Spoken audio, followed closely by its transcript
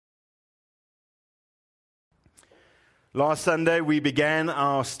Last Sunday, we began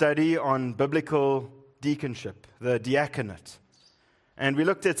our study on biblical deaconship, the diaconate. And we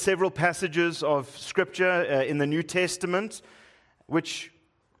looked at several passages of Scripture in the New Testament, which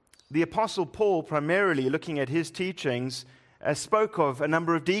the Apostle Paul, primarily looking at his teachings, spoke of a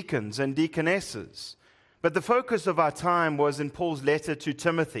number of deacons and deaconesses. But the focus of our time was in Paul's letter to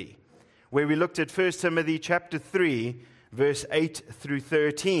Timothy, where we looked at 1 Timothy chapter 3, verse 8 through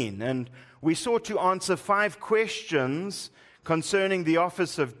 13. And we sought to answer 5 questions concerning the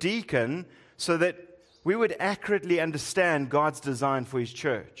office of deacon so that we would accurately understand God's design for His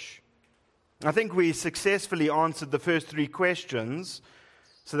church. I think we successfully answered the first 3 questions,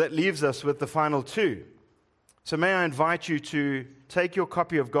 so that leaves us with the final 2. So may I invite you to take your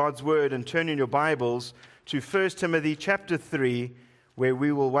copy of God's Word and turn in your Bibles to 1 Timothy chapter 3, where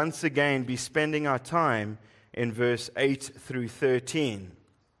we will once again be spending our time in verse 8 through 13.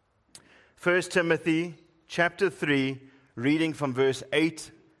 1 Timothy chapter 3, reading from verse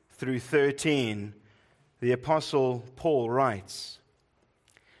 8 through 13, the Apostle Paul writes,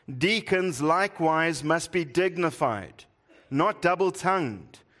 "Deacons likewise must be dignified, not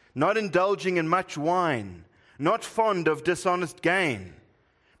double-tongued, not indulging in much wine, not fond of dishonest gain,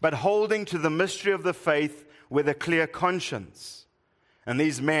 but holding to the mystery of the faith with a clear conscience. And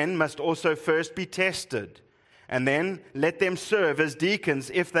these men must also first be tested, and then let them serve as deacons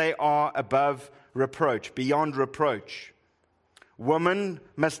if they are above reproach, beyond reproach. Women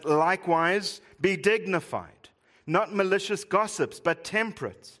must likewise be dignified, not malicious gossips, but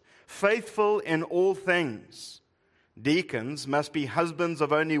temperate, faithful in all things. Deacons must be husbands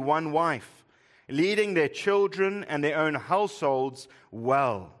of only one wife, leading their children and their own households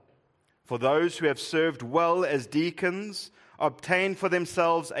well. For those who have served well as deacons obtain for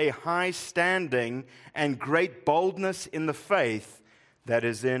themselves a high standing and great boldness in the faith that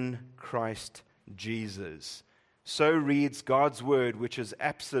is in Christ Jesus." So reads God's Word, which is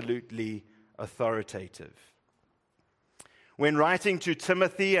absolutely authoritative. When writing to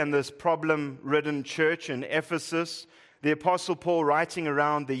Timothy and this problem-ridden church in Ephesus, the Apostle Paul, writing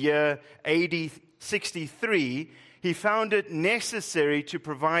around the year AD 63, he found it necessary to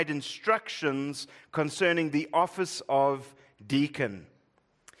provide instructions concerning the office of deacon.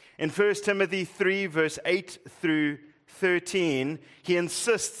 In 1 Timothy 3, verse 8 through 13, he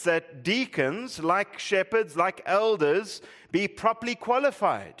insists that deacons, like shepherds, like elders, be properly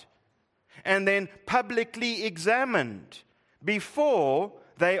qualified and then publicly examined before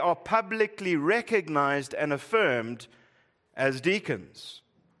they are publicly recognized and affirmed as deacons.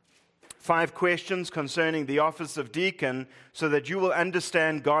 5 questions concerning the office of deacon so that you will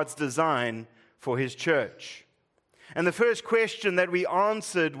understand God's design for His church. And the first question that we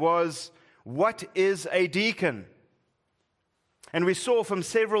answered was, what is a deacon? And we saw from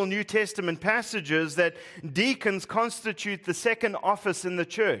several New Testament passages that deacons constitute the second office in the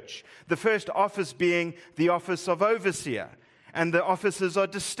church, the first office being the office of overseer, and the offices are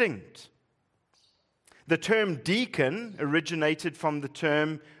distinct. The term deacon originated from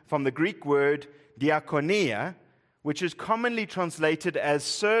the Greek word diakonia, which is commonly translated as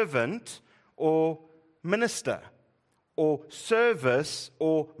servant or minister, or service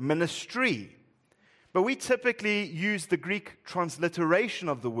or ministry. But we typically use the Greek transliteration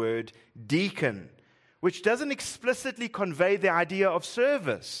of the word deacon, which doesn't explicitly convey the idea of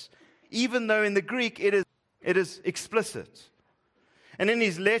service, even though in the Greek it is explicit. And in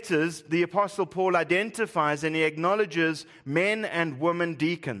his letters, the Apostle Paul identifies and he acknowledges men and women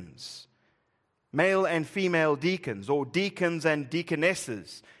deacons, male and female deacons, or deacons and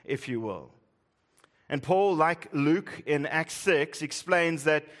deaconesses, if you will. And Paul, like Luke in Acts 6, explains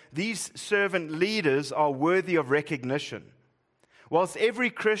that these servant leaders are worthy of recognition. Whilst every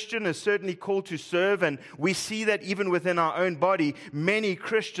Christian is certainly called to serve, and we see that even within our own body, many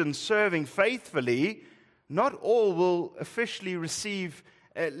Christians serving faithfully, not all will officially receive,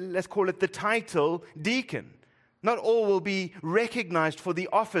 let's call it the title, deacon. Not all will be recognized for the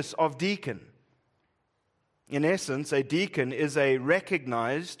office of deacon. In essence, a deacon is a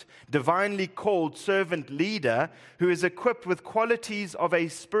recognized, divinely called servant leader who is equipped with qualities of a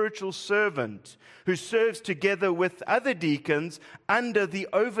spiritual servant who serves together with other deacons under the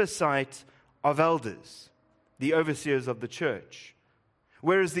oversight of elders, the overseers of the church.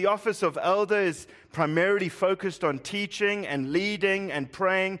 Whereas the office of elder is primarily focused on teaching and leading and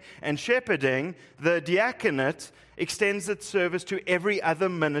praying and shepherding, the diaconate extends its service to every other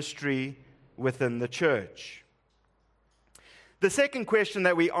ministry within the church. The second question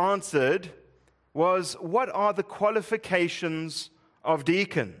that we answered was, what are the qualifications of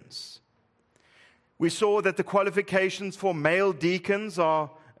deacons? We saw that the qualifications for male deacons are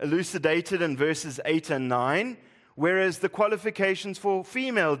elucidated in verses 8 and 9, whereas the qualifications for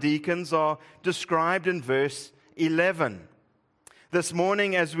female deacons are described in verse 11. This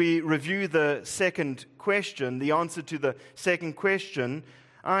morning, as we review the second question, the answer to the second question,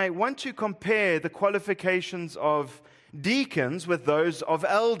 I want to compare the qualifications of deacons with those of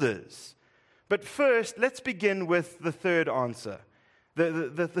elders. But first, let's begin with the third answer,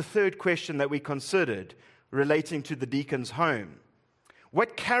 the third question that we considered relating to the deacon's home.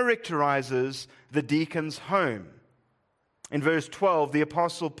 What characterizes the deacon's home? In verse 12, the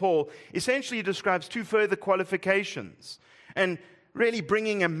Apostle Paul essentially describes two further qualifications and really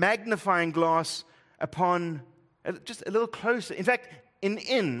bringing a magnifying glass upon just a little closer. In fact,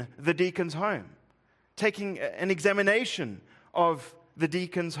 in the deacon's home, taking an examination of the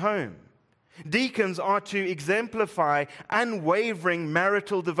deacon's home. Deacons are to exemplify unwavering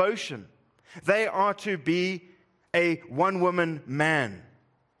marital devotion. They are to be a one-woman man.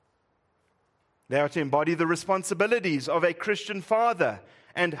 They are to embody the responsibilities of a Christian father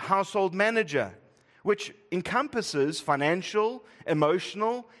and household manager, which encompasses financial,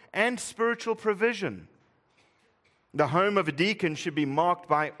 emotional, and spiritual provision. The home of a deacon should be marked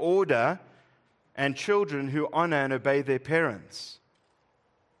by order and children who honor and obey their parents.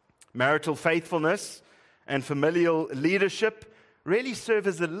 Marital faithfulness and familial leadership really serve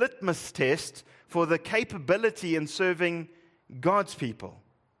as a litmus test for the capability in serving God's people,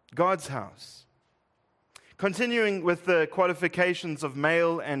 God's house. Continuing with the qualifications of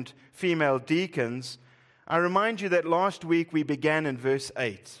male and female deacons, I remind you that last week we began in verse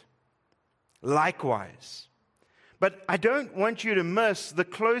 8. Likewise. But I don't want you to miss the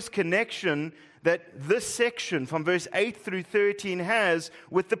close connection that this section from verse 8 through 13 has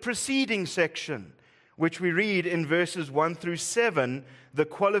with the preceding section, which we read in verses 1 through 7, the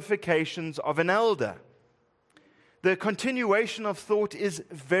qualifications of an elder. The continuation of thought is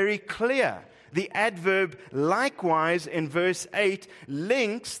very clear. The adverb likewise in verse 8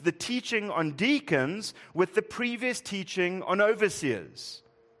 links the teaching on deacons with the previous teaching on overseers.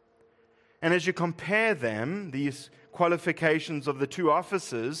 And as you compare them, these qualifications of the two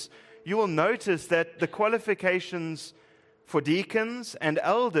offices, you will notice that the qualifications for deacons and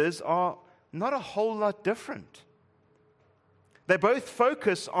elders are not a whole lot different. They both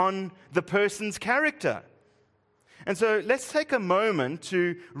focus on the person's character. And so let's take a moment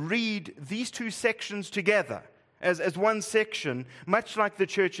to read these two sections together as one section, much like the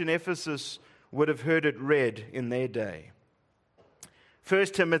church in Ephesus would have heard it read in their day. 1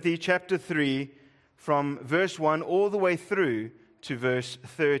 Timothy chapter 3, from verse 1 all the way through to verse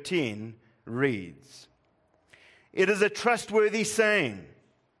 13 reads, "It is a trustworthy saying,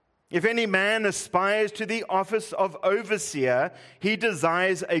 if any man aspires to the office of overseer, he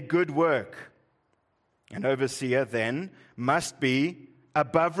desires a good work. An overseer, then, must be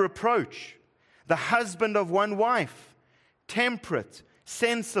above reproach, the husband of one wife, temperate,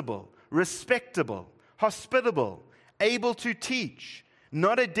 sensible, respectable, hospitable, able to teach,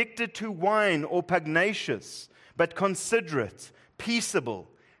 not addicted to wine or pugnacious, but considerate, peaceable,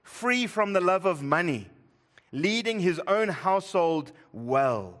 free from the love of money, leading his own household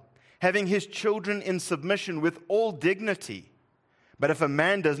well, having his children in submission with all dignity. But if a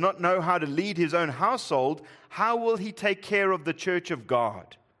man does not know how to lead his own household, how will he take care of the church of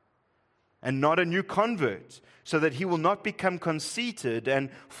God? And not a new convert, so that he will not become conceited and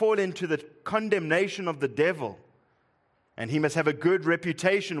fall into the condemnation of the devil. And he must have a good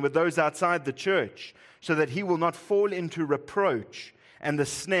reputation with those outside the church, so that he will not fall into reproach and the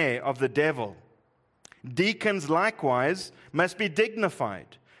snare of the devil. Deacons likewise must be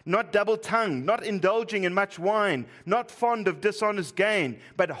dignified, not double-tongued, not indulging in much wine, not fond of dishonest gain,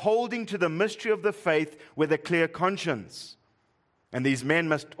 but holding to the mystery of the faith with a clear conscience. And these men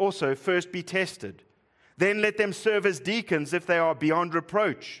must also first be tested. Then let them serve as deacons if they are beyond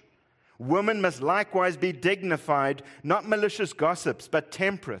reproach. Women must likewise be dignified, not malicious gossips, but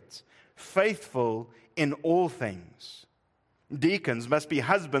temperate, faithful in all things. Deacons must be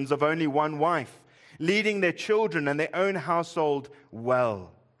husbands of only one wife, leading their children and their own household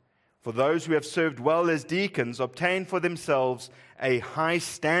well. For those who have served well as deacons obtain for themselves a high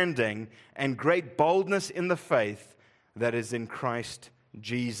standing and great boldness in the faith that is in Christ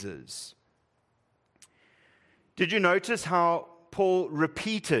Jesus." Did you notice how Paul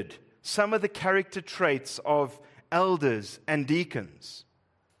repeated some of the character traits of elders and deacons?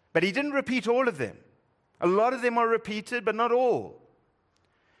 But he didn't repeat all of them. A lot of them are repeated, but not all.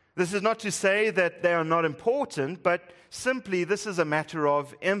 This is not to say that they are not important, but simply this is a matter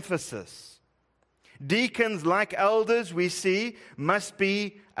of emphasis. Deacons, like elders, we see, must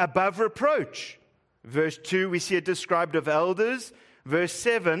be above reproach. Verse 2, we see it described of elders. Verse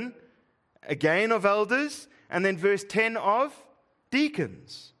 7, again of elders. And then verse 10 of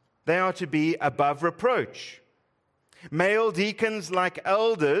deacons. They are to be above reproach. Male deacons, like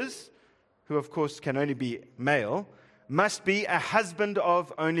elders, who of course can only be male, must be a husband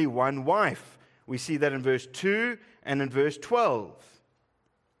of only one wife. We see that in verse 2 and in verse 12.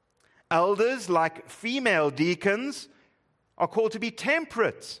 Elders, like female deacons, are called to be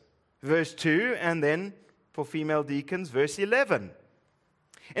temperate. Verse 2, and then for female deacons, verse 11.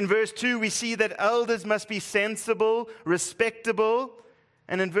 In verse 2, we see that elders must be sensible, respectable,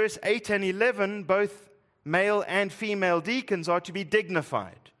 and in verse 8 and 11, both male and female deacons are to be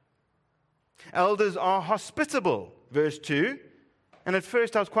dignified. Elders are hospitable, verse 2, and at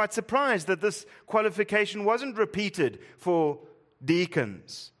first I was quite surprised that this qualification wasn't repeated for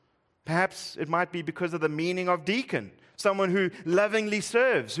deacons. Perhaps it might be because of the meaning of deacon, someone who lovingly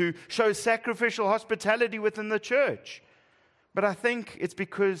serves, who shows sacrificial hospitality within the church. But I think it's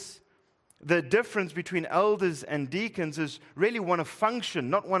because the difference between elders and deacons is really one of function,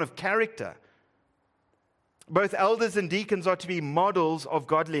 not one of character. Both elders and deacons are to be models of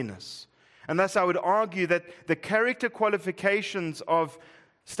godliness. And thus I would argue that the character qualifications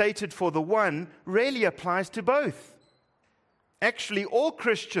stated for the one really applies to both. Actually, all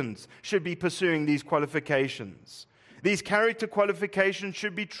Christians should be pursuing these qualifications. These character qualifications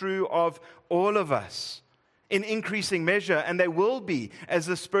should be true of all of us in increasing measure, and they will be as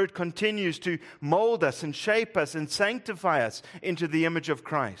the Spirit continues to mold us and shape us and sanctify us into the image of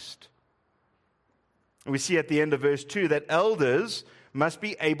Christ. We see at the end of verse 2 that elders must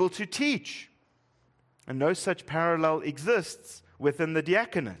be able to teach. And no such parallel exists within the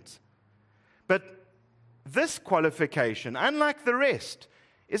diaconate. But this qualification, unlike the rest,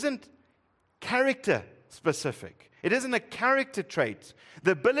 isn't character specific. It isn't a character trait.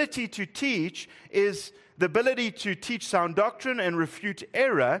 The ability to teach is the ability to teach sound doctrine and refute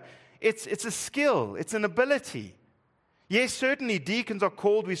error. It's a skill. It's an ability. Yes, certainly deacons are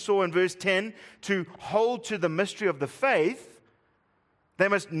called, we saw in verse 10, to hold to the mystery of the faith. They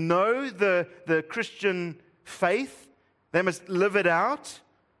must know the Christian faith. They must live it out.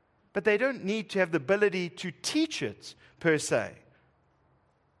 But they don't need to have the ability to teach it per se.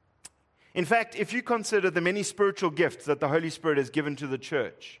 In fact, if you consider the many spiritual gifts that the Holy Spirit has given to the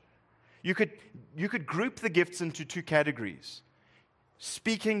church, you could group the gifts into two categories.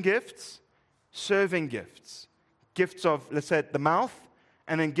 Speaking gifts, serving gifts. Gifts of, let's say, the mouth,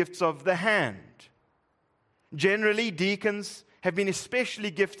 and then gifts of the hand. Generally, deacons have been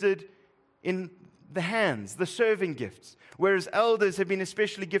especially gifted in the hands, the serving gifts, whereas elders have been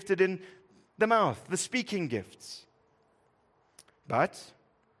especially gifted in the mouth, the speaking gifts. But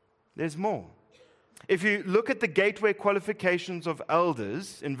there's more. If you look at the gateway qualifications of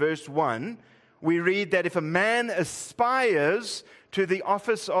elders in verse 1, we read that if a man aspires to the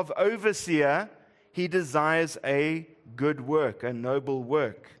office of overseer, he desires a good work, a noble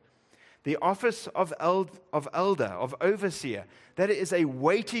work. The office of elder, of overseer, that is a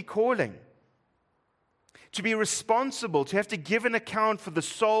weighty calling. To be responsible, to have to give an account for the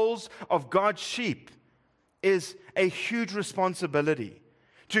souls of God's sheep is a huge responsibility.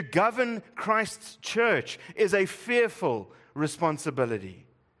 To govern Christ's church is a fearful responsibility.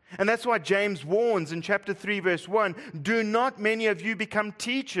 And that's why James warns in chapter 3, verse 1, "Do not many of you become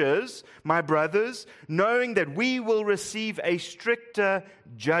teachers, my brothers, knowing that we will receive a stricter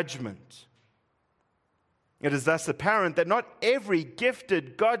judgment." It is thus apparent that not every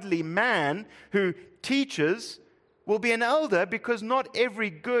gifted, godly man who teaches will be an elder, because not every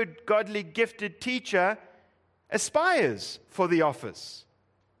good, godly, gifted teacher aspires for the office.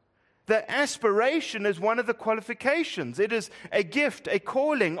 The aspiration is one of the qualifications. It is a gift, a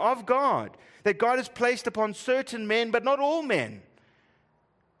calling of God that God has placed upon certain men, but not all men.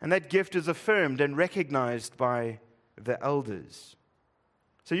 And that gift is affirmed and recognized by the elders.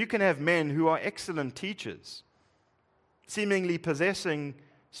 So you can have men who are excellent teachers, seemingly possessing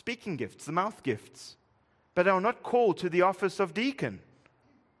speaking gifts, the mouth gifts, but are not called to the office of deacon.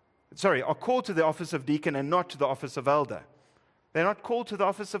 Are called to the office of deacon and not to the office of elder. They're not called to the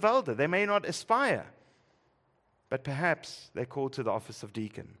office of elder. They may not aspire, but perhaps they're called to the office of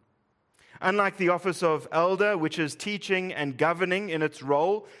deacon. Unlike the office of elder, which is teaching and governing in its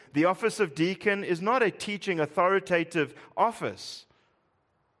role, the office of deacon is not a teaching authoritative office.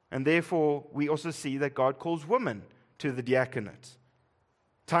 And therefore, we also see that God calls women to the diaconate.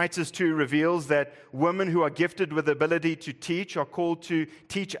 Titus 2 reveals that women who are gifted with the ability to teach are called to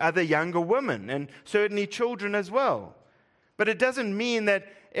teach other younger women, and certainly children as well. But it doesn't mean that,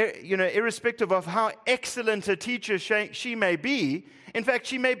 irrespective of how excellent a teacher she may be, in fact,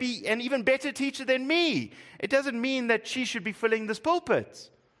 she may be an even better teacher than me. It doesn't mean that she should be filling this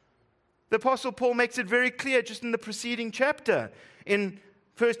pulpit. The Apostle Paul makes it very clear just in the preceding chapter. In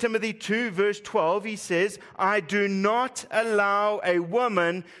 1 Timothy 2, verse 12, he says, I do not allow a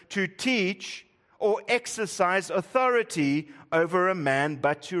woman to teach or exercise authority over a man,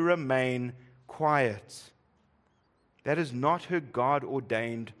 but to remain quiet. That is not her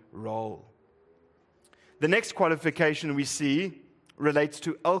God-ordained role. The next qualification we see relates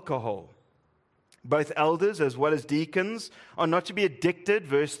to alcohol. Both elders as well as deacons are not to be addicted,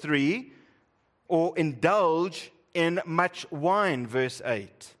 verse 3, or indulge in much wine, verse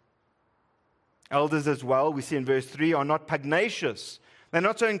 8. Elders as well, we see in verse 3, are not pugnacious. They're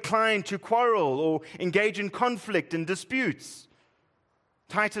not so inclined to quarrel or engage in conflict and disputes.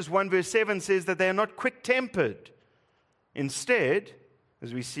 Titus 1 verse 7 says that they are not quick-tempered. Instead,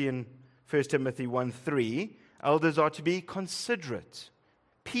 as we see in 1 Timothy 1:3, elders are to be considerate,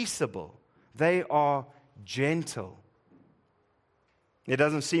 peaceable. They are gentle. There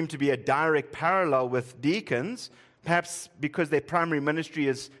doesn't seem to be a direct parallel with deacons, perhaps because their primary ministry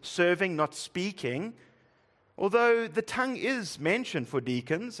is serving, not speaking. Although the tongue is mentioned for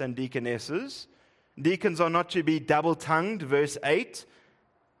deacons and deaconesses. Deacons are not to be double-tongued, verse 8,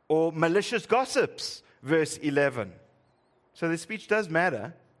 or malicious gossips, verse 11. So their speech does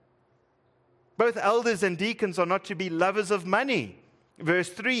matter. Both elders and deacons are not to be lovers of money, verse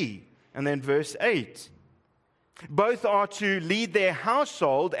 3, and then verse 8. Both are to lead their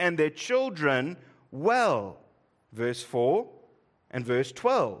household and their children well, verse 4 and verse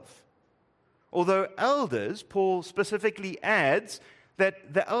 12. Although elders, Paul specifically adds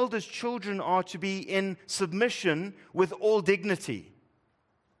that the elders' children are to be in submission with all dignity.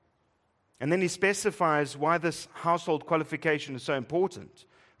 And then he specifies why this household qualification is so important.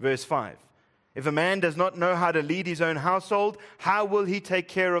 Verse 5. If a man does not know how to lead his own household, how will he take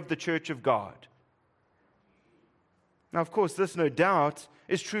care of the church of God? Now, of course, this no doubt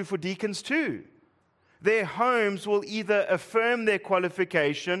is true for deacons too. Their homes will either affirm their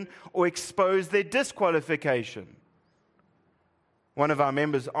qualification or expose their disqualification. One of our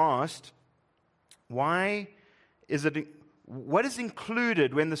members asked, what is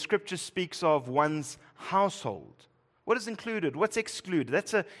included when the Scripture speaks of one's household? What is included? What's excluded?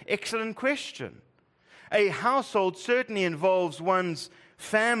 That's an excellent question. A household certainly involves one's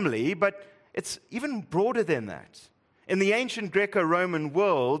family, but it's even broader than that. In the ancient Greco-Roman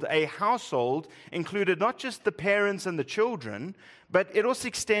world, a household included not just the parents and the children, but it also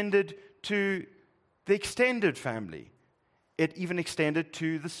extended to the extended family. It even extended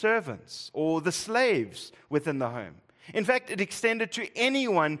to the servants or the slaves within the home. In fact, it extended to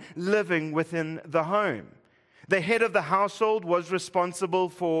anyone living within the home. The head of the household was responsible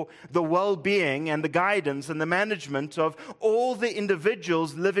for the well-being and the guidance and the management of all the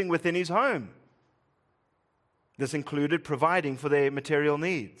individuals living within his home. This included providing for their material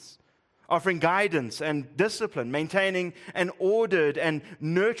needs, offering guidance and discipline, maintaining an ordered and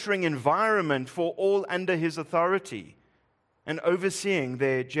nurturing environment for all under his authority, and overseeing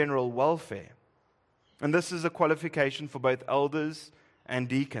their general welfare. And this is a qualification for both elders and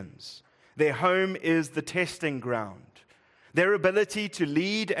deacons. Their home is the testing ground. Their ability to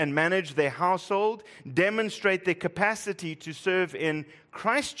lead and manage their household demonstrate their capacity to serve in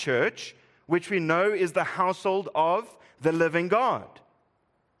Christ's church, which we know is the household of the living God.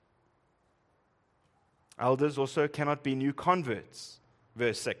 Elders also cannot be new converts,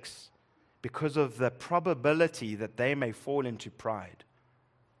 verse 6, because of the probability that they may fall into pride.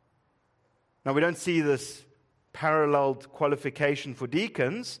 Now, we don't see this paralleled qualification for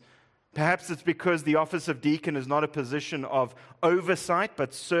deacons. Perhaps it's because the office of deacon is not a position of oversight,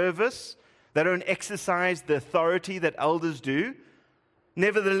 but service. They don't exercise the authority that elders do.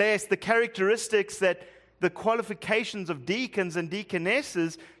 Nevertheless, the characteristics that the qualifications of deacons and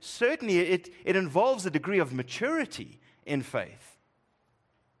deaconesses, certainly it involves a degree of maturity in faith,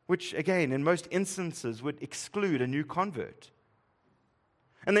 which, again, in most instances would exclude a new convert.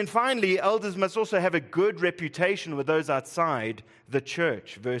 And then finally, elders must also have a good reputation with those outside the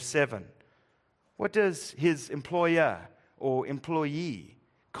church, verse 7. What does his employer or employee,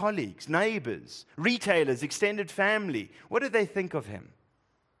 colleagues, neighbors, retailers, extended family, what do they think of him?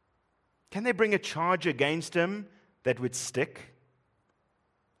 Can they bring a charge against him that would stick?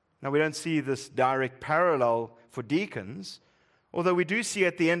 Now, we don't see this direct parallel for deacons, although we do see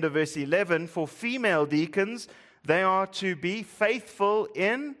at the end of verse 11, for female deacons, they are to be faithful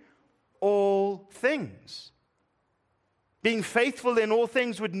in all things. Being faithful in all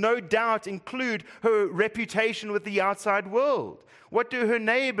things would no doubt include her reputation with the outside world. What do her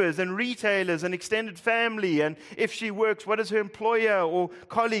neighbors and retailers and extended family, and if she works, what does her employer or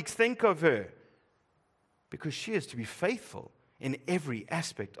colleagues think of her? Because she is to be faithful in every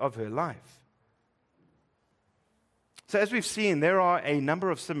aspect of her life. So as we've seen, there are a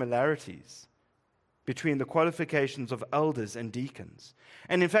number of similarities between the qualifications of elders and deacons.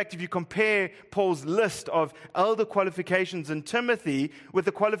 And in fact, if you compare Paul's list of elder qualifications in Timothy with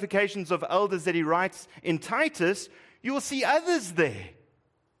the qualifications of elders that he writes in Titus, you will see others there.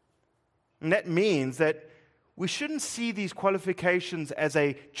 And that means that we shouldn't see these qualifications as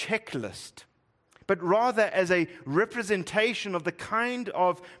a checklist, but rather as a representation of the kind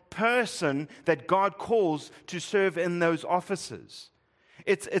of person that God calls to serve in those offices.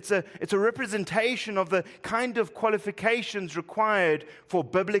 It's a representation of the kind of qualifications required for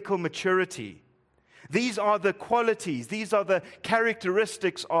biblical maturity. These are the qualities, these are the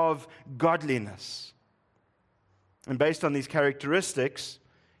characteristics of godliness. And based on these characteristics,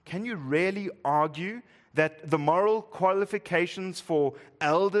 can you really argue that the moral qualifications for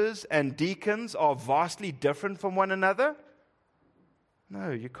elders and deacons are vastly different from one another?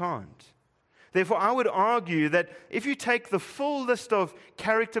 No, you can't. Therefore, I would argue that if you take the full list of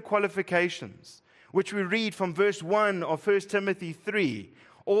character qualifications, which we read from verse 1 of 1 Timothy 3,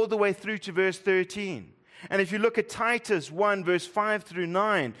 all the way through to verse 13, and if you look at Titus 1, verse 5 through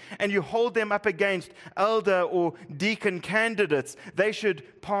 9, and you hold them up against elder or deacon candidates, they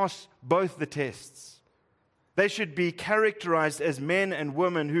should pass both the tests. They should be characterized as men and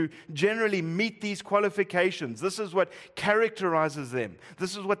women who generally meet these qualifications. This is what characterizes them.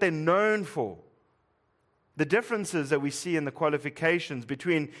 This is what they're known for. The differences that we see in the qualifications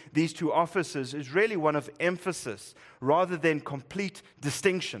between these two offices is really one of emphasis rather than complete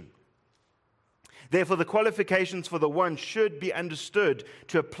distinction. Therefore, the qualifications for the one should be understood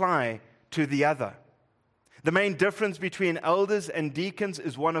to apply to the other. The main difference between elders and deacons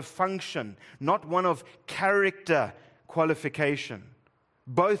is one of function, not one of character qualification.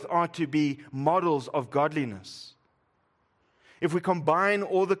 Both are to be models of godliness. If we combine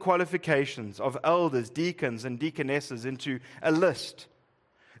all the qualifications of elders, deacons, and deaconesses into a list,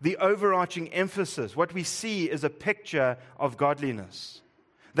 the overarching emphasis, what we see is a picture of godliness.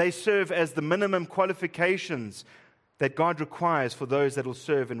 They serve as the minimum qualifications that God requires for those that will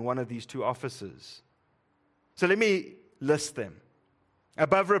serve in one of these two offices. So let me list them.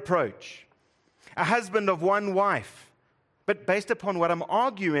 Above reproach, a husband of one wife. But based upon what I'm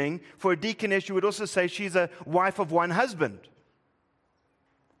arguing, for a deaconess, you would also say she's a wife of one husband.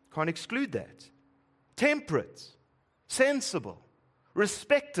 Can't exclude that. Temperate, sensible,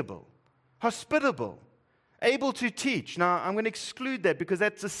 respectable, hospitable, able to teach. Now, I'm going to exclude that because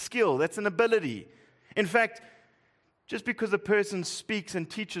that's a skill, that's an ability. In fact, just because a person speaks and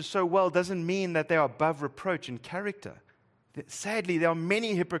teaches so well doesn't mean that they are above reproach in character. Sadly, there are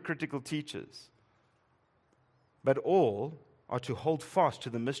many hypocritical teachers. But all are to hold fast to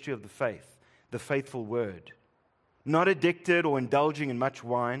the mystery of the faith, the faithful word. Not addicted or indulging in much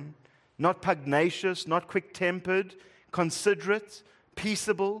wine, not pugnacious, not quick-tempered, considerate,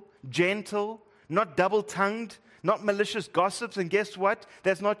 peaceable, gentle, not double-tongued, not malicious gossips. And guess what?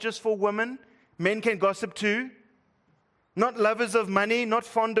 That's not just for women. Men can gossip too. Not lovers of money, not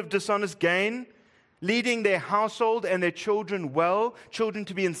fond of dishonest gain, leading their household and their children well, children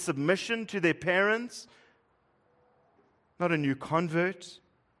to be in submission to their parents. Not a new convert,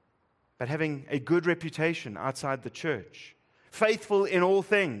 but having a good reputation outside the church. Faithful in all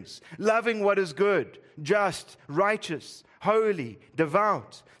things, loving what is good, just, righteous, holy,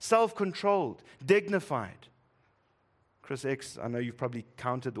 devout, self-controlled, dignified. Chris X, I know you've probably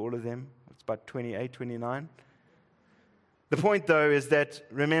counted all of them. It's about 28, 29. The point, though, is that,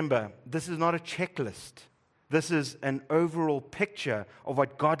 remember, this is not a checklist. This is an overall picture of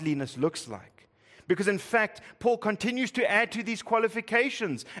what godliness looks like. Because, in fact, Paul continues to add to these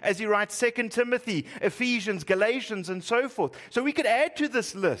qualifications as he writes 2 Timothy, Ephesians, Galatians, and so forth. So we could add to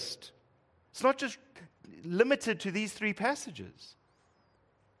this list. It's not just limited to these three passages.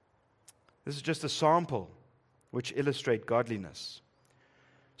 This is just a sample which illustrate godliness.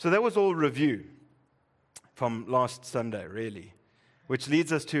 So that was all review from last Sunday, really, which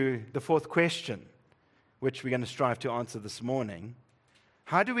leads us to the fourth question, which we're going to strive to answer this morning.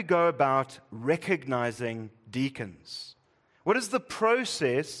 How do we go about recognizing deacons? What is the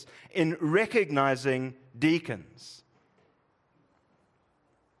process in recognizing deacons?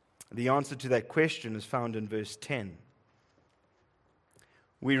 The answer to that question is found in verse 10.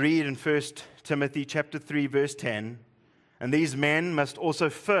 We read in 1 Timothy chapter 3, verse 10, "And these men must also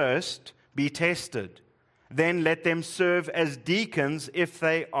first be tested. Then let them serve as deacons if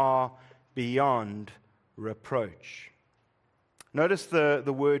they are beyond reproach." Notice the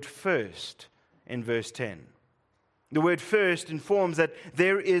word first in verse 10. The word first informs that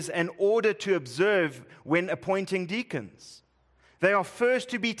there is an order to observe when appointing deacons. They are first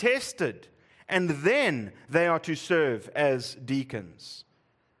to be tested, and then they are to serve as deacons.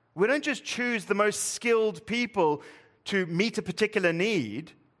 We don't just choose the most skilled people to meet a particular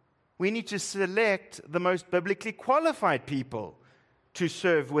need. We need to select the most biblically qualified people to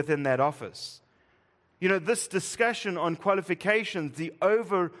serve within that office. You know, this discussion on qualifications, the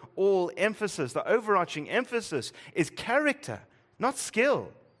overall emphasis, the overarching emphasis is character, not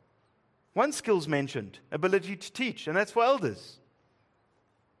skill. One skill's mentioned, ability to teach, and that's for elders.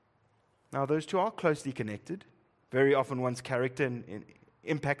 Now, those two are closely connected. Very often one's character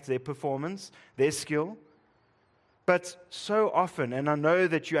impacts their performance, their skill. But so often, and I know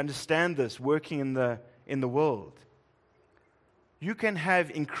that you understand this working in the world, you can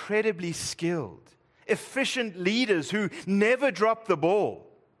have incredibly skilled, efficient leaders who never drop the ball,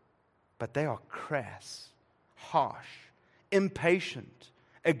 but they are crass, harsh, impatient,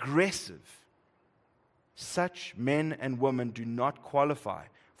 aggressive. Such men and women do not qualify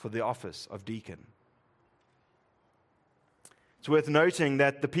for the office of deacon. It's worth noting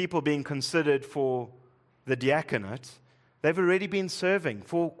that the people being considered for the diaconate, they've already been serving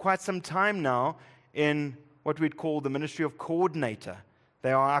for quite some time now in what we'd call the ministry of coordinator.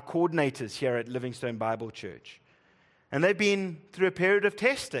 They are our coordinators here at Livingstone Bible Church. And they've been through a period of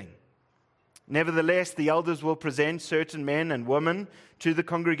testing. Nevertheless, the elders will present certain men and women to the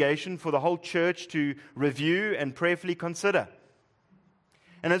congregation for the whole church to review and prayerfully consider.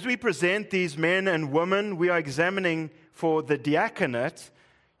 And as we present these men and women, we are examining for the diaconate.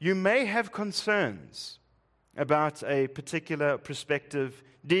 You may have concerns about a particular prospective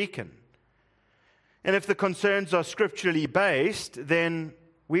deacon. And if the concerns are scripturally based, then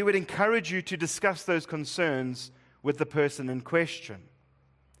we would encourage you to discuss those concerns with the person in question.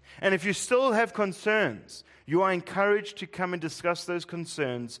 And if you still have concerns, you are encouraged to come and discuss those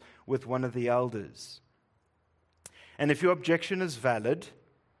concerns with one of the elders. And if your objection is valid,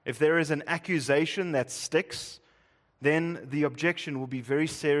 if there is an accusation that sticks, then the objection will be very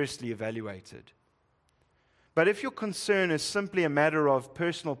seriously evaluated. But if your concern is simply a matter of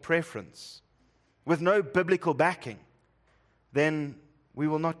personal preference, with no biblical backing, then we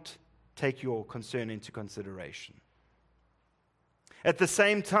will not take your concern into consideration. At the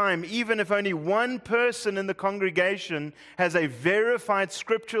same time, even if only one person in the congregation has a verified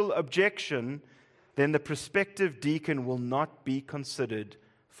scriptural objection, then the prospective deacon will not be considered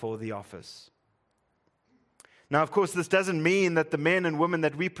for the office. Now, of course, this doesn't mean that the men and women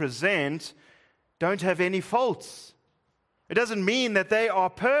that we present don't have any faults. It doesn't mean that they are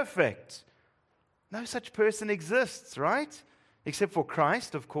perfect. No such person exists, right? Except for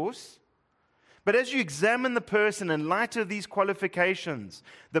Christ, of course. But as you examine the person in light of these qualifications,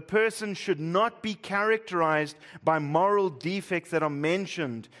 the person should not be characterized by moral defects that are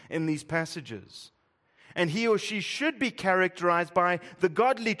mentioned in these passages. And he or she should be characterized by the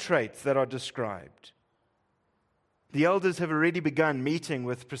godly traits that are described. The elders have already begun meeting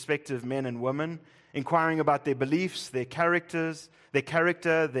with prospective men and women, inquiring about their beliefs, their character,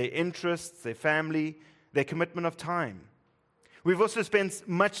 their interests, their family, their commitment of time. We've also spent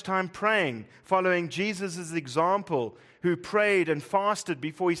much time praying, following Jesus' example, who prayed and fasted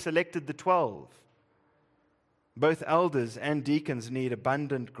before he selected the 12. Both elders and deacons need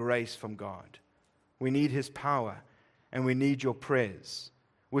abundant grace from God. We need his power, and we need your prayers,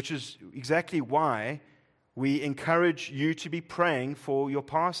 which is exactly why we encourage you to be praying for your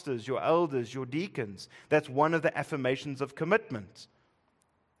pastors, your elders, your deacons. That's one of the affirmations of commitment.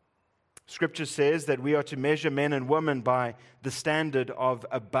 Scripture says that we are to measure men and women by the standard of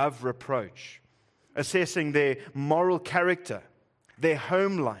above reproach, assessing their moral character, their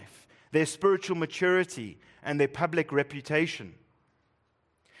home life, their spiritual maturity, and their public reputation.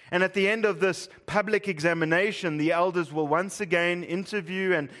 And at the end of this public examination, the elders will once again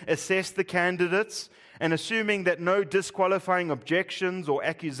interview and assess the candidates, and assuming that no disqualifying objections or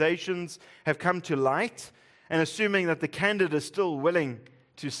accusations have come to light, and assuming that the candidate is still willing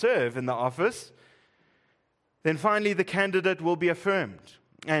to serve in the office, then finally the candidate will be affirmed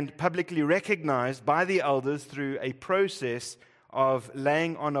and publicly recognized by the elders through a process of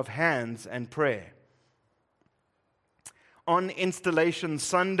laying on of hands and prayer. On Installation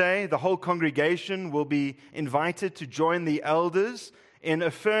Sunday, the whole congregation will be invited to join the elders in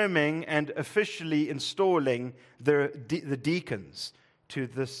affirming and officially installing the deacons to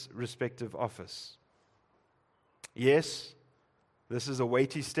this respective office. Yes, this is a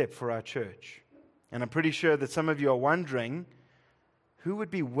weighty step for our church. And I'm pretty sure that some of you are wondering, who would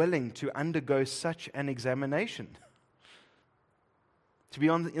be willing to undergo such an examination? To be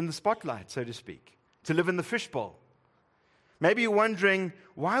in the spotlight, so to speak. To live in the fishbowl. Maybe you're wondering,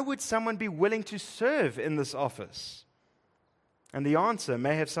 why would someone be willing to serve in this office? And the answer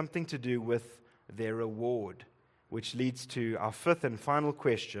may have something to do with their reward, which leads to our fifth and final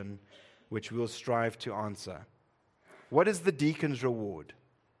question, which we'll strive to answer. What is the deacon's reward?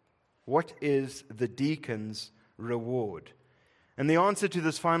 What is the deacon's reward? And the answer to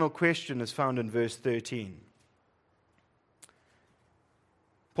this final question is found in verse 13.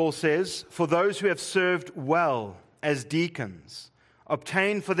 Paul says, "For those who have served well as deacons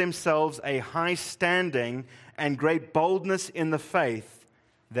obtain for themselves a high standing and great boldness in the faith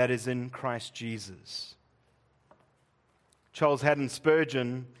that is in Christ Jesus." Charles Haddon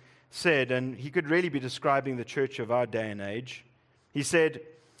Spurgeon said, and he could really be describing the church of our day and age, he said,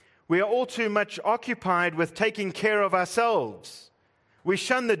 "We are all too much occupied with taking care of ourselves. We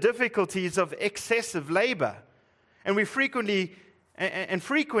shun the difficulties of excessive labor, and we frequently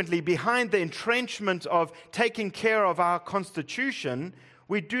behind the entrenchment of taking care of our constitution,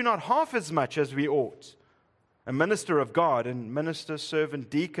 we do not half as much as we ought. A minister of God and minister, servant,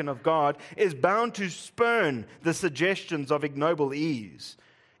 deacon of God is bound to spurn the suggestions of ignoble ease.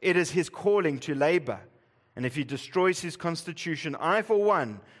 It is his calling to labor. And if he destroys his constitution, I, for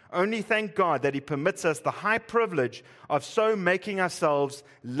one, only thank God that he permits us the high privilege of so making ourselves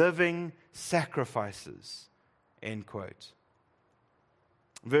living sacrifices." End quote.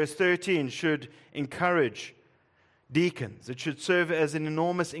 Verse 13 should encourage deacons. It should serve as an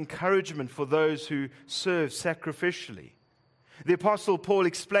enormous encouragement for those who serve sacrificially. The Apostle Paul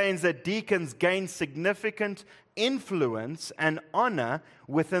explains that deacons gain significant influence and honor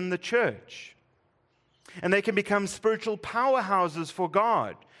within the church. And they can become spiritual powerhouses for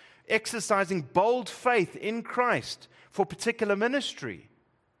God, exercising bold faith in Christ for particular ministry.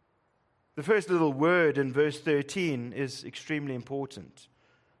 The first little word in verse 13 is extremely important.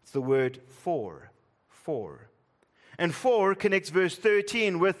 It's the word for. And for connects verse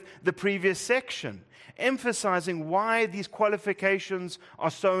 13 with the previous section, emphasizing why these qualifications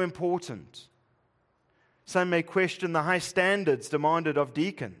are so important. Some may question the high standards demanded of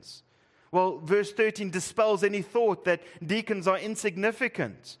deacons. Well, verse 13 dispels any thought that deacons are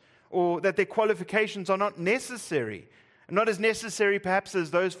insignificant or that their qualifications are not necessary, not as necessary perhaps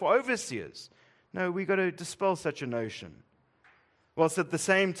as those for overseers. No, we've got to dispel such a notion. Whilst at the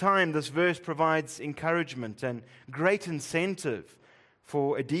same time, this verse provides encouragement and great incentive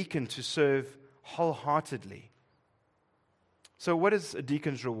for a deacon to serve wholeheartedly. So what is a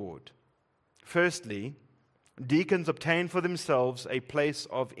deacon's reward? Firstly, deacons obtain for themselves a place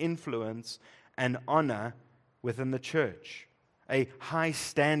of influence and honor within the church. A high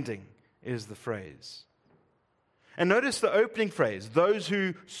standing is the phrase. And notice the opening phrase, those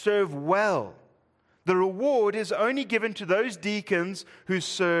who serve well. The reward is only given to those deacons who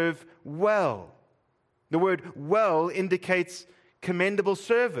serve well. The word well indicates commendable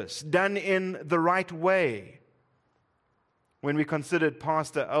service, done in the right way. When we considered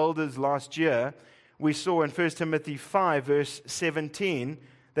pastor elders last year, we saw in 1 Timothy 5, verse 17,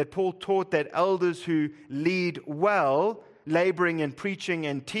 that Paul taught that elders who lead well, laboring in preaching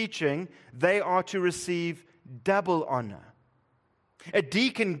and teaching, they are to receive double honor. A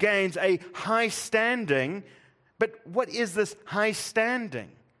deacon gains a high standing, but what is this high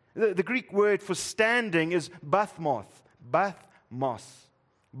standing? The Greek word for standing is bathmos,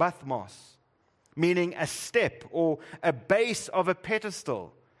 meaning a step or a base of a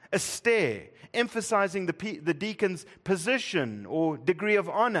pedestal, a stair, emphasizing the deacon's position or degree of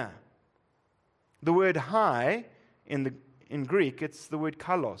honor. The word high in Greek, it's the word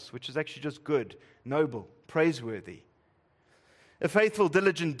kalos, which is actually just good, noble, praiseworthy. A faithful,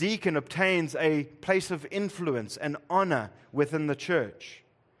 diligent deacon obtains a place of influence and honor within the church.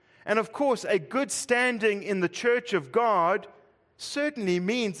 And of course, a good standing in the church of God certainly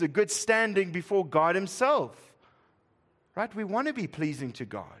means a good standing before God Himself. Right? We want to be pleasing to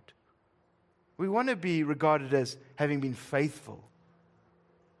God. We want to be regarded as having been faithful.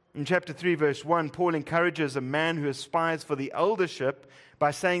 In chapter 3, verse 1, Paul encourages a man who aspires for the eldership by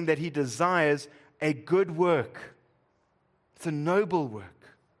saying that he desires a good work. It's a noble work.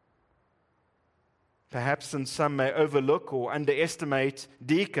 Perhaps, since some may overlook or underestimate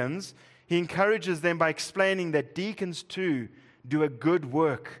deacons, he encourages them by explaining that deacons too do a good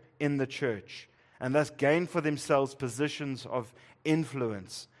work in the church and thus gain for themselves positions of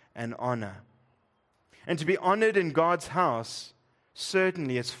influence and honor. And to be honored in God's house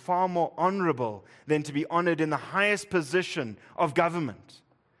certainly is far more honorable than to be honored in the highest position of government.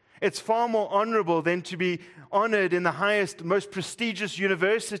 It's far more honorable than to be honored in the highest, most prestigious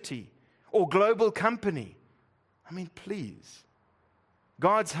university or global company. I mean, please.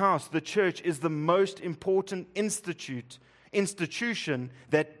 God's house, the church, is the most important institution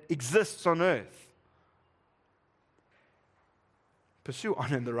that exists on earth. Pursue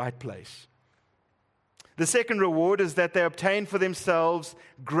honor in the right place. The second reward is that they obtain for themselves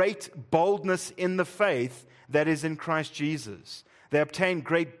great boldness in the faith that is in Christ Jesus. They obtain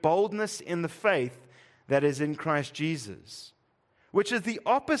great boldness in the faith that is in Christ Jesus, which is the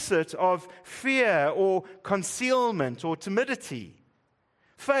opposite of fear or concealment or timidity.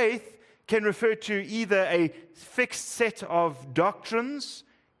 Faith can refer to either a fixed set of doctrines,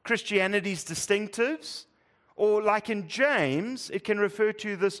 Christianity's distinctives, or like in James, it can refer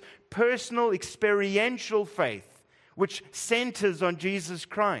to this personal, experiential faith, which centers on Jesus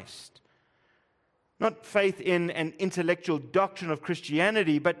Christ. Not faith in an intellectual doctrine of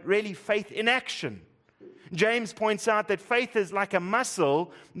Christianity, but really faith in action. James points out that faith is like a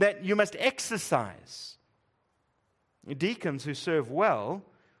muscle that you must exercise. Deacons who serve well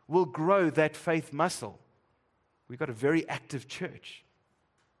will grow that faith muscle. We've got a very active church.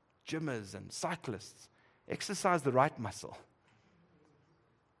 Gymmers and cyclists. Exercise the right muscle.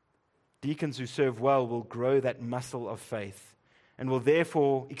 Deacons who serve well will grow that muscle of faith and will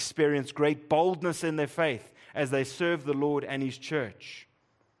therefore experience great boldness in their faith as they serve the Lord and His church.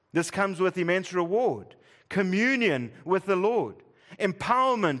 This comes with immense reward, communion with the Lord,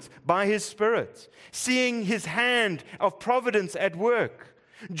 empowerment by His Spirit, seeing His hand of providence at work,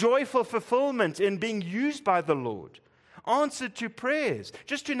 joyful fulfillment in being used by the Lord, answered to prayers,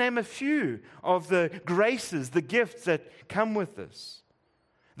 just to name a few of the graces, the gifts that come with this.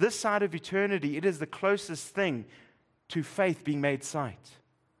 This side of eternity, it is the closest thing to faith being made sight.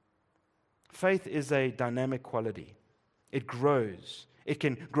 Faith is a dynamic quality. It grows. It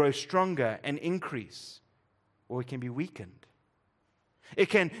can grow stronger and increase, or it can be weakened. It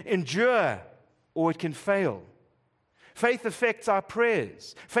can endure, or it can fail. Faith affects our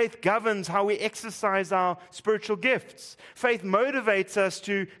prayers. Faith governs how we exercise our spiritual gifts. Faith motivates us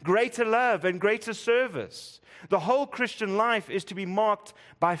to greater love and greater service. The whole Christian life is to be marked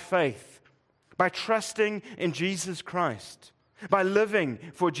by faith, by trusting in Jesus Christ, by living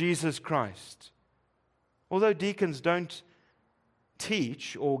for Jesus Christ. Although deacons don't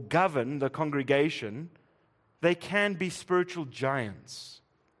teach or govern the congregation, they can be spiritual giants,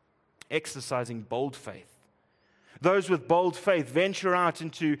 exercising bold faith. Those with bold faith venture out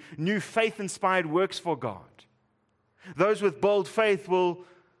into new faith-inspired works for God. Those with bold faith will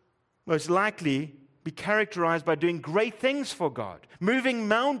most likely be characterized by doing great things for God, moving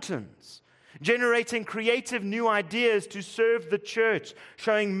mountains, generating creative new ideas to serve the church,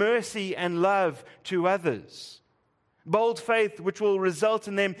 showing mercy and love to others. Bold faith which will result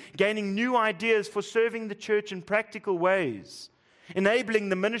in them gaining new ideas for serving the church in practical ways, enabling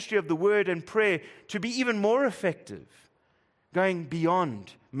the ministry of the word and prayer to be even more effective, going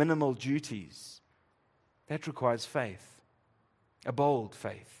beyond minimal duties. That requires faith, a bold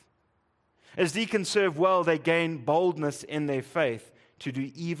faith. As deacons serve well, they gain boldness in their faith to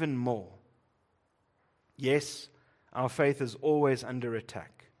do even more. Yes, our faith is always under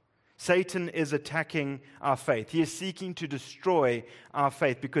attack. Satan is attacking our faith. He is seeking to destroy our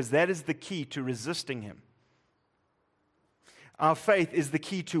faith because that is the key to resisting him. Our faith is the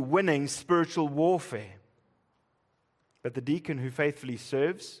key to winning spiritual warfare. But the deacon who faithfully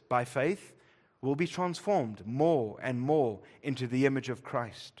serves by faith will be transformed more and more into the image of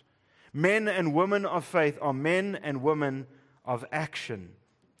Christ. Men and women of faith are men and women of action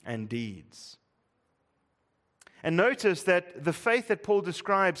and deeds. And notice that the faith that Paul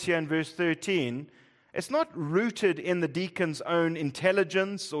describes here in verse 13, it's not rooted in the deacon's own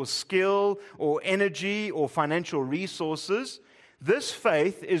intelligence or skill or energy or financial resources. This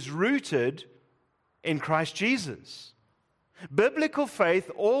faith is rooted in Christ Jesus. Biblical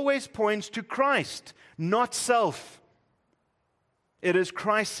faith always points to Christ, not self. It is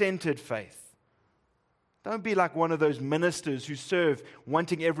Christ-centered faith. Don't be like one of those ministers who serve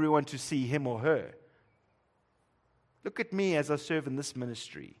wanting everyone to see him or her. Look at me as I serve in this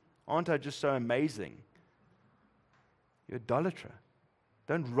ministry. Aren't I just so amazing? You're idolater.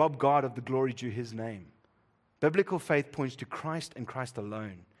 Don't rob God of the glory due His name. Biblical faith points to Christ and Christ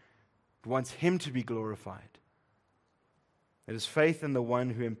alone. It wants Him to be glorified. It is faith in the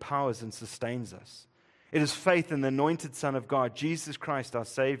one who empowers and sustains us. It is faith in the anointed Son of God, Jesus Christ, our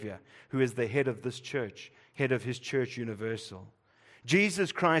Savior, who is the head of this church, head of His church universal.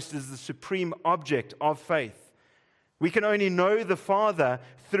 Jesus Christ is the supreme object of faith. We can only know the Father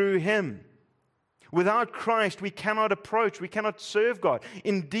through Him. Without Christ, we cannot approach, we cannot serve God.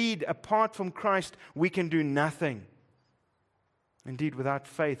 Indeed, apart from Christ, we can do nothing. Indeed, without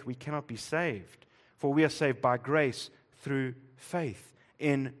faith, we cannot be saved. For we are saved by grace through faith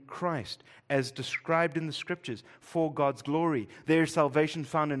in Christ, as described in the Scriptures, for God's glory. There is salvation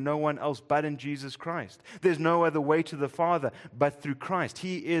found in no one else but in Jesus Christ. There's no other way to the Father but through Christ.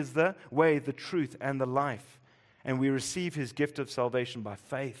 He is the way, the truth, and the life. And we receive His gift of salvation by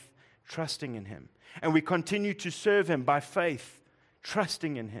faith, trusting in Him. And we continue to serve Him by faith,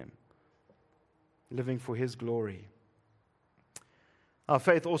 trusting in Him, living for His glory. Our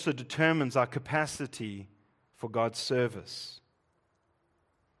faith also determines our capacity for God's service.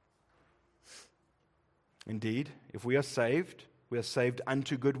 Indeed, if we are saved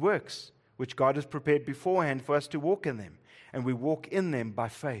unto good works, which God has prepared beforehand for us to walk in them, and we walk in them by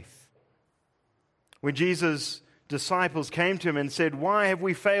faith. When Jesus' disciples came to Him and said, "Why have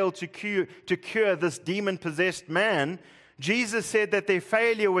we failed to cure this demon-possessed man?" Jesus said that their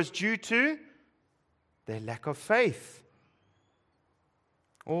failure was due to their lack of faith.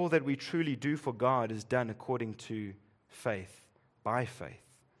 All that we truly do for God is done according to faith, by faith,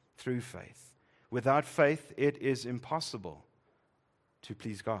 through faith. Without faith, it is impossible to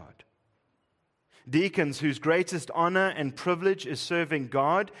please God. Deacons, whose greatest honor and privilege is serving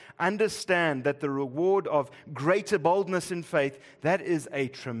God, understand that the reward of greater boldness in faith, that is a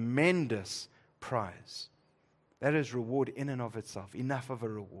tremendous prize. That is reward in and of itself, enough of a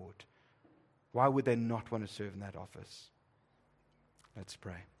reward. Why would they not want to serve in that office? Let's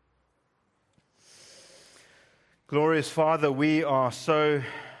pray. Glorious Father, we are so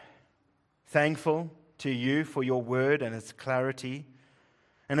thankful to You for Your word and its clarity.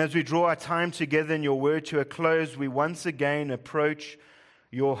 And as we draw our time together in Your word to a close, we once again approach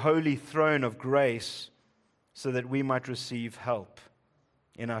Your holy throne of grace so that we might receive help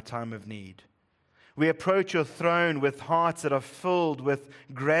in our time of need. We approach Your throne with hearts that are filled with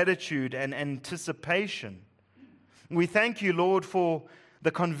gratitude and anticipation. We thank You, Lord, for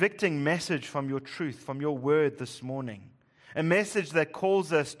the convicting message from Your truth, from Your word this morning. A message that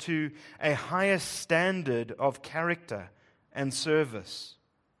calls us to a higher standard of character and service.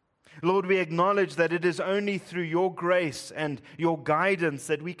 Lord, we acknowledge that it is only through Your grace and Your guidance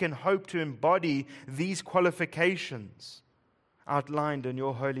that we can hope to embody these qualifications outlined in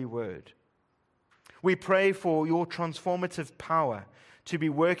Your holy word. We pray for Your transformative power to be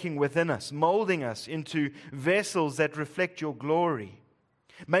working within us, molding us into vessels that reflect Your glory.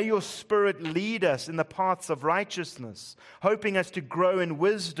 May Your Spirit lead us in the paths of righteousness, helping us to grow in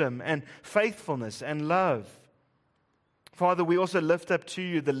wisdom and faithfulness and love. Father, we also lift up to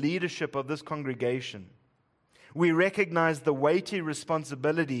You the leadership of this congregation. We recognize the weighty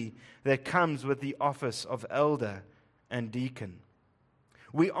responsibility that comes with the office of elder and deacon.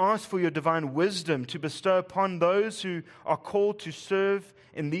 We ask for Your divine wisdom to bestow upon those who are called to serve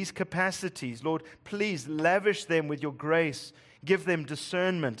in these capacities. Lord, please lavish them with Your grace. Give them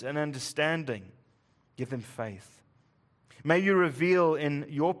discernment and understanding. Give them faith. May You reveal in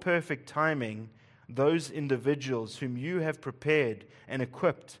Your perfect timing those individuals whom You have prepared and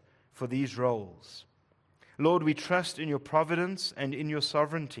equipped for these roles. Lord, we trust in Your providence and in Your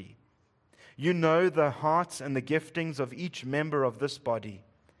sovereignty. You know the hearts and the giftings of each member of this body.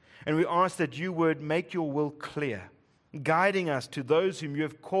 And we ask that You would make Your will clear, guiding us to those whom You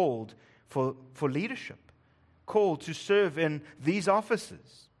have called for leadership, called to serve in these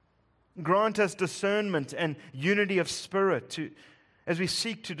offices. Grant us discernment and unity of spirit as we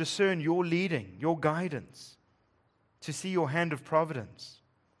seek to discern Your leading, Your guidance, to see Your hand of providence.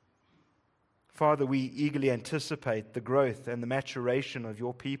 Father, we eagerly anticipate the growth and the maturation of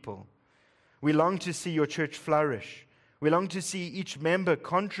Your people. We long to see Your church flourish. We long to see each member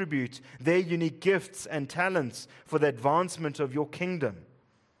contribute their unique gifts and talents for the advancement of Your kingdom.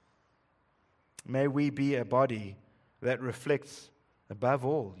 May we be a body that reflects, above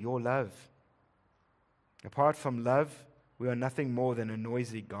all, Your love. Apart from love, we are nothing more than a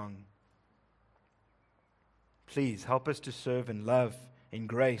noisy gong. Please help us to serve in love, in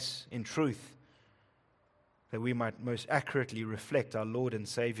grace, in truth, that we might most accurately reflect our Lord and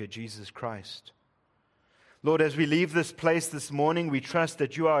Savior, Jesus Christ. Lord, as we leave this place this morning, we trust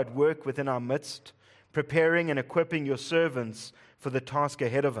that You are at work within our midst, preparing and equipping Your servants for the task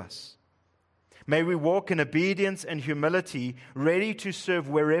ahead of us. May we walk in obedience and humility, ready to serve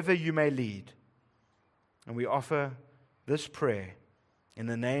wherever You may lead. And we offer this prayer in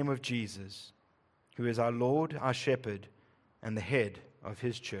the name of Jesus, who is our Lord, our shepherd, and the head of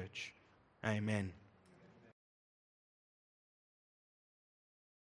His church. Amen.